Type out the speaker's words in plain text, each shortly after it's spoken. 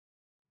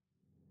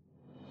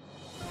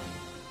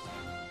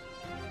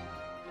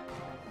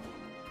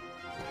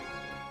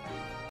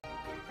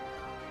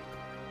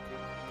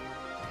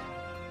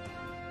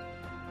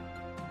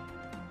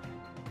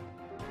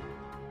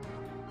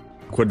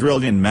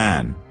Quadrillion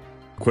man.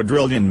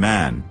 Quadrillion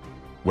man.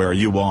 Where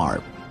you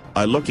are.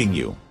 I looking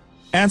you.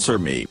 Answer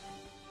me.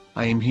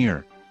 I am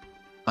here.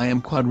 I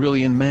am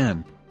Quadrillion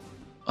Man.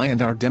 I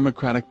and our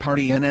Democratic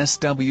Party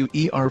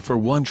NSWER for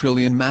 1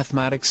 trillion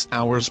mathematics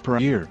hours per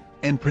year,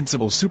 and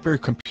principal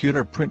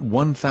supercomputer print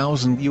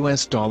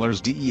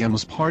 $1,000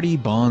 DEM's party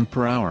bond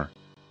per hour.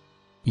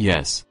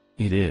 Yes,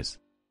 it is.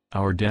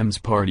 Our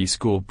Dems party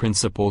school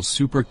principal's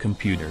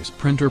supercomputers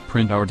printer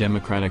print our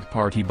Democratic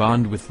Party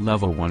bond with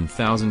level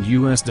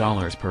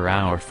 $1,000 per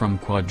hour from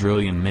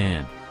Quadrillion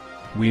Man.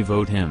 We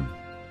vote him.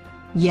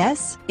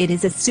 Yes, it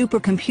is a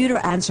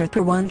supercomputer answer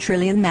per 1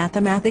 trillion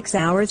mathematics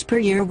hours per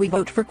year. We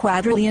vote for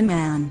Quadrillion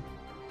Man.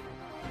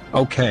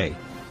 Okay.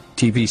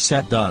 TV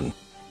set done.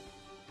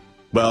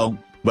 Well.